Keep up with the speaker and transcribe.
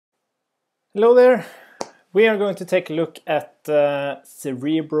Hello there. We are going to take a look at the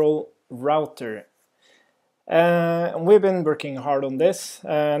Cerebral router. We've been working hard on this,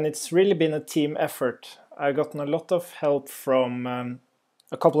 and it's really been a team effort. I've gotten a lot of help from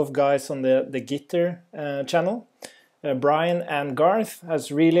a couple of guys on the Gitter channel. Brian and Garth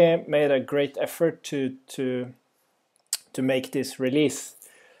has really made a great effort to make this release.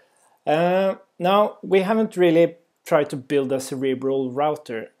 Now, we haven't really tried to build a Cerebral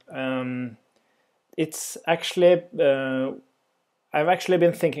router. It's actually I've actually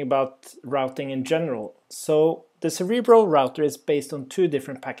been thinking about routing in general. So the Cerebral router is based on two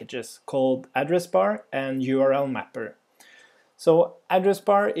different packages called address bar and URL mapper. So address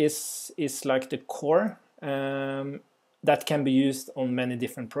bar is like the core that can be used on many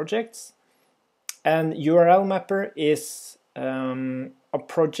different projects, and URL mapper is a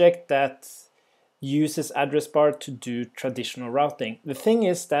project that uses address bar to do traditional routing. The thing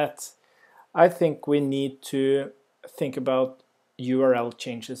is that I think we need to think about URL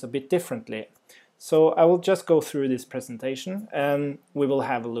changes a bit differently. So I will just go through this presentation and we will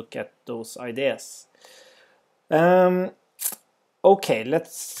have a look at those ideas. Okay,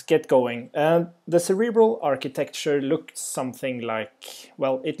 let's get going. The Cerebral architecture looks something like,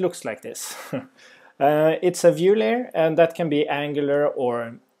 well, it looks like this. It's a view layer, and that can be Angular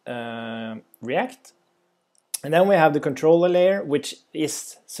or React. And then we have the controller layer, which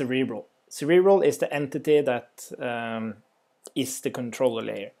is Cerebral. Cerebral is the entity that is the controller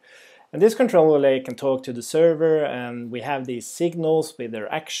layer. And this controller layer can talk to the server, and we have these signals with their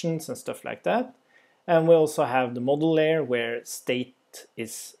actions and stuff like that. And we also have the model layer where state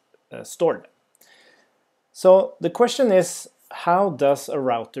is stored. So the question is, how does a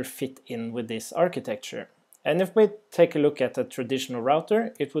router fit in with this architecture? And if we take a look at a traditional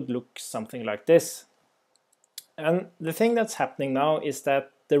router, it would look something like this. And the thing that's happening now is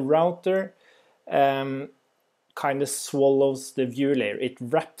that the router kind of swallows the view layer. It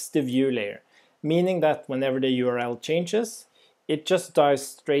wraps the view layer, meaning that whenever the URL changes, it just dives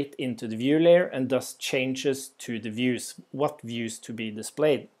straight into the view layer and does changes to the views, what views to be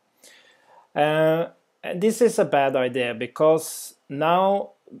displayed. This is a bad idea because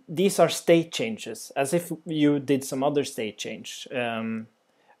now these are state changes, as if you did some other state change.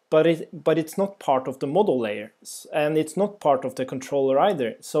 But it's not part of the model layer, and it's not part of the controller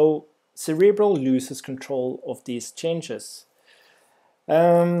either. So Cerebral loses control of these changes.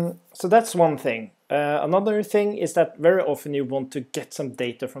 So that's one thing. Another thing is that very often you want to get some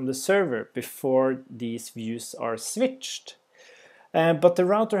data from the server before these views are switched. But the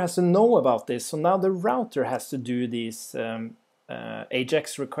router has to know about this, so now the router has to do these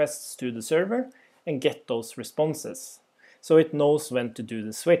AJAX requests to the server and get those responses. So it knows when to do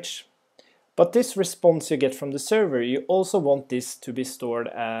the switch. But this response you get from the server, you also want this to be stored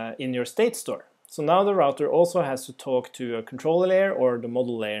in your state store. So now the router also has to talk to a controller layer or the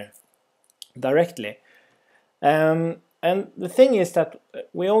model layer directly. And the thing is that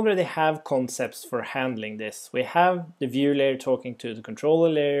we already have concepts for handling this. We have the view layer talking to the controller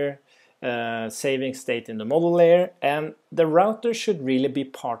layer, saving state in the model layer, and the router should really be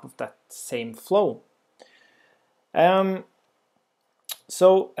part of that same flow.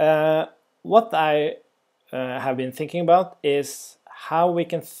 So what I have been thinking about is how we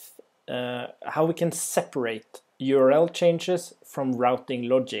can separate URL changes from routing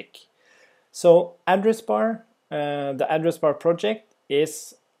logic. So address bar, the address bar project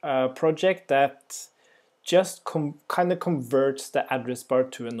is a project that just kind of converts the address bar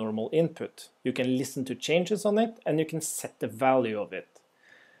to a normal input. You can listen to changes on it and you can set the value of it.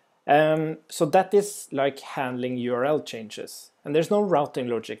 So that is like handling URL changes. And there's no routing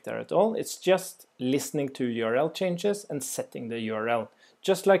logic there at all. It's just listening to URL changes and setting the URL,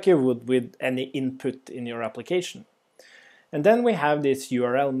 just like you would with any input in your application. And then we have this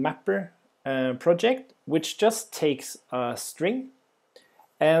URL mapper project, which just takes a string,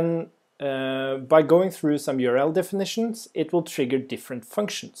 and by going through some URL definitions, it will trigger different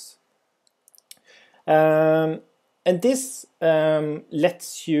functions. And this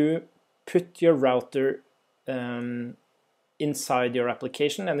lets you put your router inside your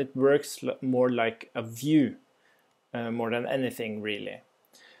application, and it works more like a view more than anything really.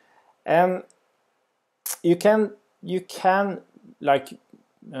 And you can like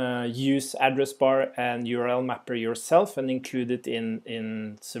use address bar and URL mapper yourself and include it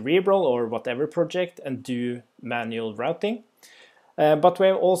in Cerebral or whatever project and do manual routing. But we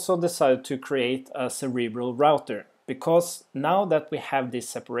have also decided to create a Cerebral router, because now that we have this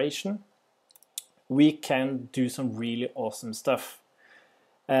separation, we can do some really awesome stuff.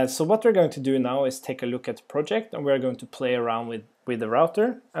 So what we're going to do now is take a look at the project, and we're going to play around with with the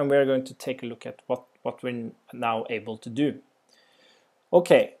router, and we're going to take a look at what we're now able to do.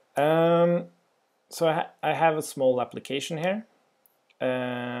 Okay, so I have a small application here,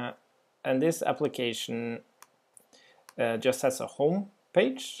 and this application just has a home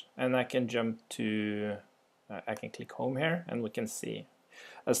page, and I can jump to, I can click home here, and we can see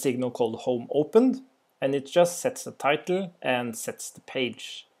a signal called home opened, and it just sets the title and sets the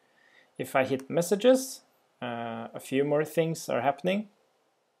page. If I hit messages, a few more things are happening.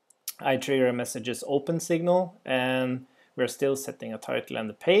 I trigger a messages open signal, and we're still setting a title and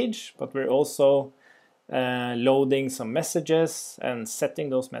the page, but we're also loading some messages and setting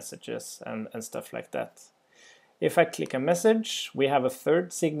those messages and stuff like that. If I click a message, we have a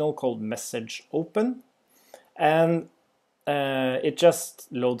third signal called message open, and it just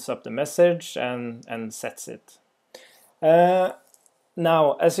loads up the message and sets it.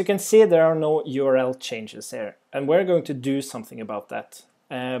 Now, as you can see, there are no URL changes here, and we're going to do something about that.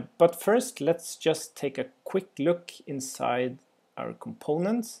 But first, let's just take a quick look inside our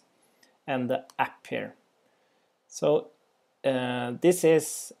components and the app here. So this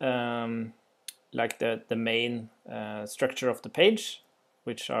is like the main structure of the page,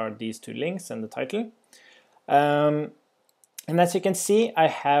 which are these two links and the title. And as you can see, I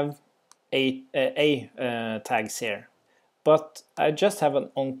have tags here, but I just have an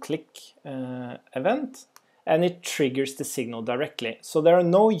on-click event, and it triggers the signal directly. So there are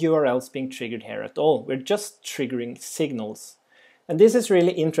no URLs being triggered here at all. We're just triggering signals. And this is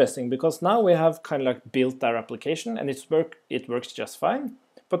really interesting because now we have kind of like built our application, and it works just fine,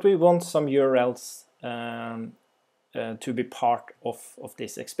 but we want some URLs to be part of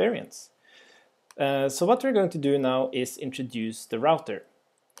this experience. So what we're going to do now is introduce the router.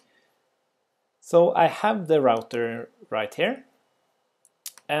 So I have the router right here,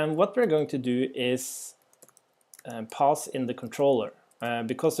 and what we're going to do is pass in the controller,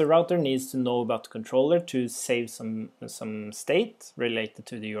 because the router needs to know about the controller to save some state related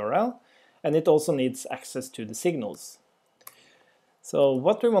to the URL, and it also needs access to the signals. So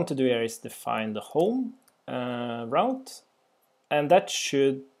what we want to do here is define the home route, and that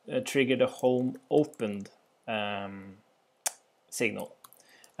should trigger the home opened signal.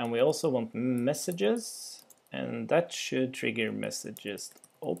 And we also want messages, and that should trigger messages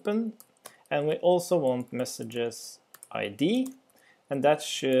open. And we also want messages ID, and that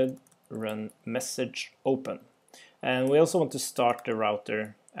should run message open. And we also want to start the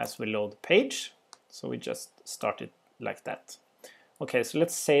router as we load the page, so we just start it like that. Okay, so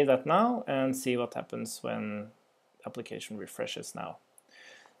let's save that now and see what happens when the application refreshes now.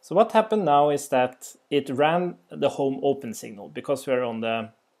 So what happened now is that it ran the home open signal because we're on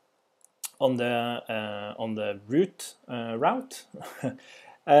the root route.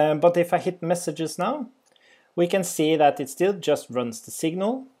 But if I hit messages now, we can see that it still just runs the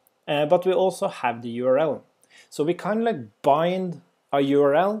signal, but we also have the URL. So we kind of like bind a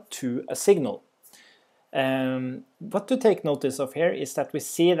URL to a signal. What to take notice of here is that we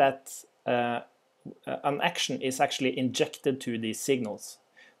see that an action is actually injected to these signals.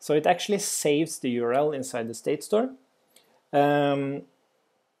 So it actually saves the URL inside the state store, and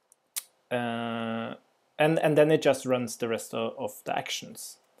then it just runs the rest of the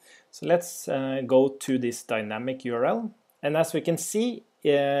actions. So let's go to this dynamic URL, and as we can see,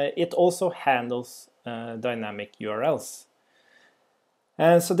 it also handles dynamic URLs.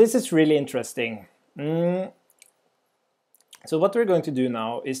 And so this is really interesting. So what we're going to do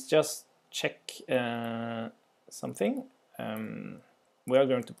now is just check something. We are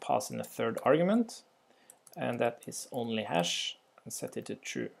going to pass in a third argument, and that is only hash, and set it to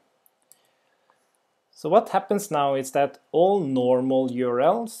true. So what happens now is that all normal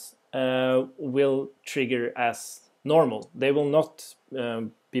URLs will trigger as normal. They will not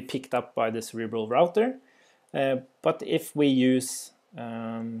be picked up by the Cerebral router, but as we use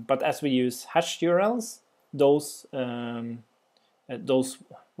hash URLs,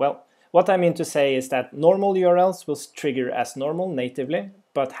 well, what I mean to say is that normal URLs will trigger as normal natively,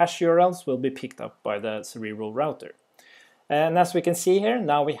 but hash URLs will be picked up by the Cerebral router. And as we can see here,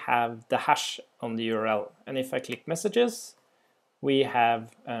 now we have the hash on the URL. And if I click messages, we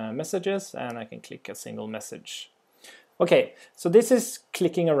have messages, and I can click a single message. Okay, so this is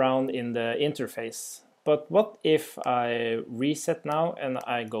clicking around in the interface. But what if I reset now and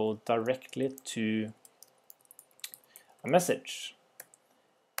I go directly to a message?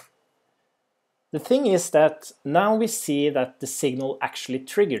 The thing is that now we see that the signal actually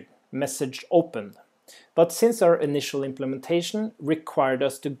triggered, message opened. But since our initial implementation required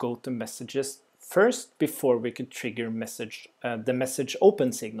us to go to messages first before we could trigger the message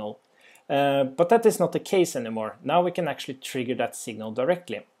open signal, But that is not the case anymore. Now we can actually trigger that signal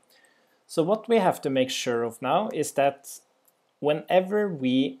directly. So what we have to make sure of now is that whenever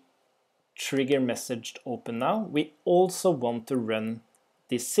we trigger message open now, we also want to run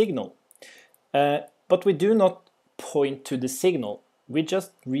this signal. But we do not point to the signal. We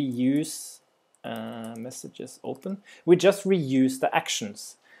just reuse messages open. We just reuse the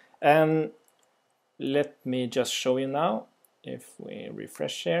actions. And let me just show you now. If we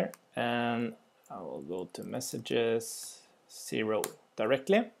refresh here, and I will go to messages 0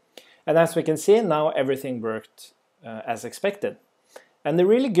 directly. And as we can see, now everything worked as expected. And the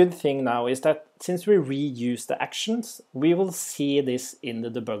really good thing now is that since we reuse the actions, we will see this in the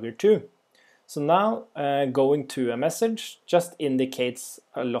debugger too. So now going to a message just indicates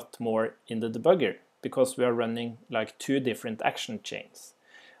a lot more in the debugger because we are running like 2 different action chains.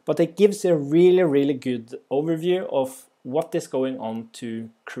 But it gives a really, really good overview of what is going on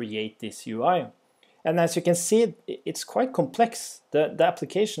to create this UI. And as you can see, it's quite complex. The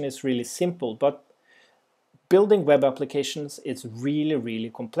application is really simple, but building web applications is really,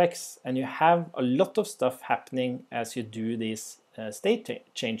 really complex. And you have a lot of stuff happening as you do these state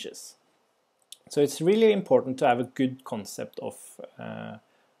changes. So it's really important to have a good concept of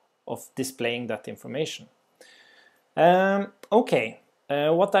displaying that information. Okay.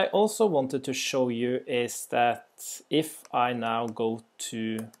 What I also wanted to show you is that if I now go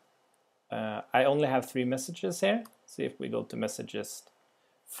to, I only have 3 messages here. So if we go to messages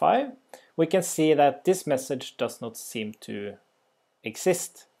 5, we can see that this message does not seem to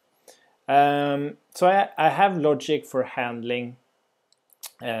exist. So I have logic for handling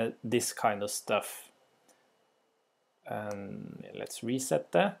this kind of stuff. Let's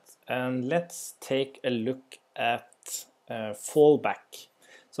reset that and let's take a look at fallback.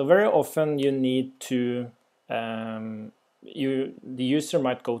 So very often you need to, the user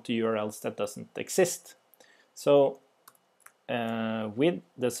might go to URLs that doesn't exist. So with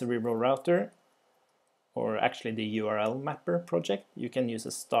the Cerebral router, or actually the URL mapper project, you can use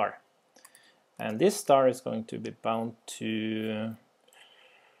a star. And this star is going to be bound to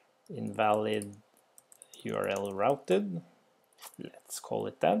invalid URL routed. Let's call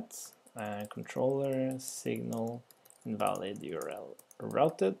it that. Controller signal invalid URL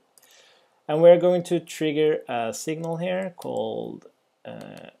routed, and we're going to trigger a signal here called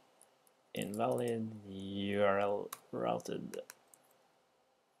invalid URL routed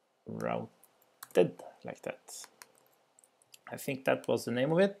like that. I think that was the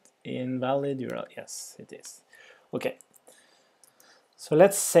name of it. Invalid URL. Yes, it is. Okay. So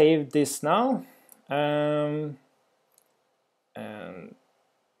let's save this now. And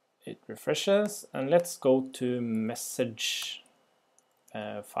it refreshes, and let's go to message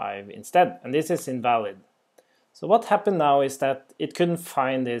 5 instead, and this is invalid. So what happened now is that it couldn't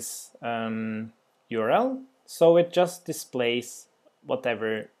find this URL, so it just displays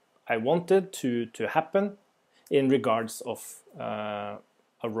whatever I wanted to happen in regards of a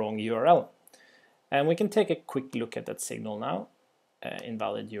wrong URL. And we can take a quick look at that signal now.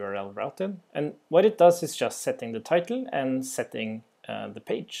 Invalid URL routed, and what it does is just setting the title and setting the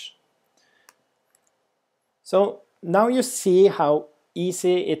page. So now you see how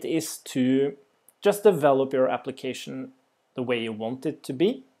easy it is to just develop your application the way you want it to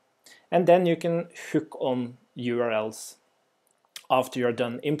be, and then you can hook on URLs after you're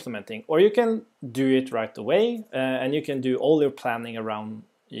done implementing, or you can do it right away and you can do all your planning around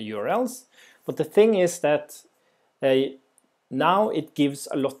URLs. But the thing is that now it gives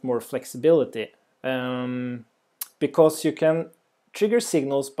a lot more flexibility because you can trigger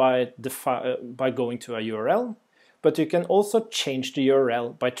signals by going to a URL, but you can also change the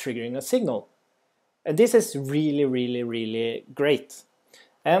URL by triggering a signal. And this is really, really, really great.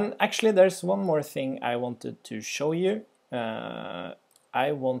 And actually there's one more thing I wanted to show you. I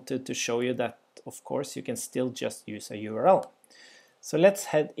wanted to show you that, of course, you can still just use a URL. So let's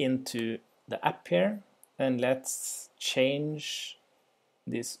head into the app here and let's change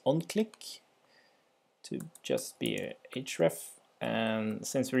this onClick to just be a href. And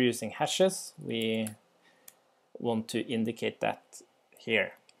since we're using hashes, we want to indicate that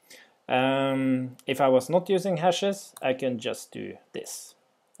here. If I was not using hashes, I can just do this.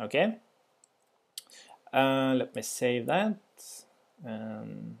 Okay. Let me save that.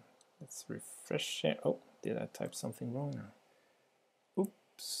 Let's refresh it. Oh, did I type something wrong?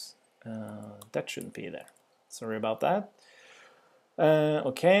 Oops. That shouldn't be there. Sorry about that.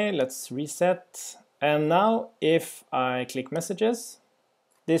 Okay, let's reset. And now if I click messages,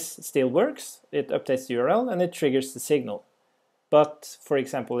 this still works. It updates the URL and it triggers the signal. But for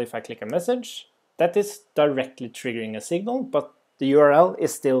example, if I click a message, that is directly triggering a signal, but the URL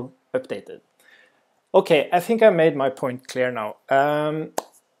is still updated. Okay, I think I made my point clear now.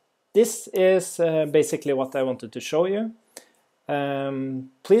 This is basically what I wanted to show you.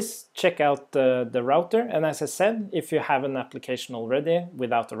 Please check out the router, and as I said, if you have an application already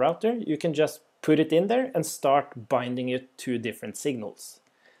without a router, you can just put it in there and start binding it to different signals.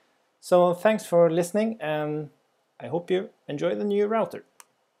 So thanks for listening, and I hope you enjoy the new router.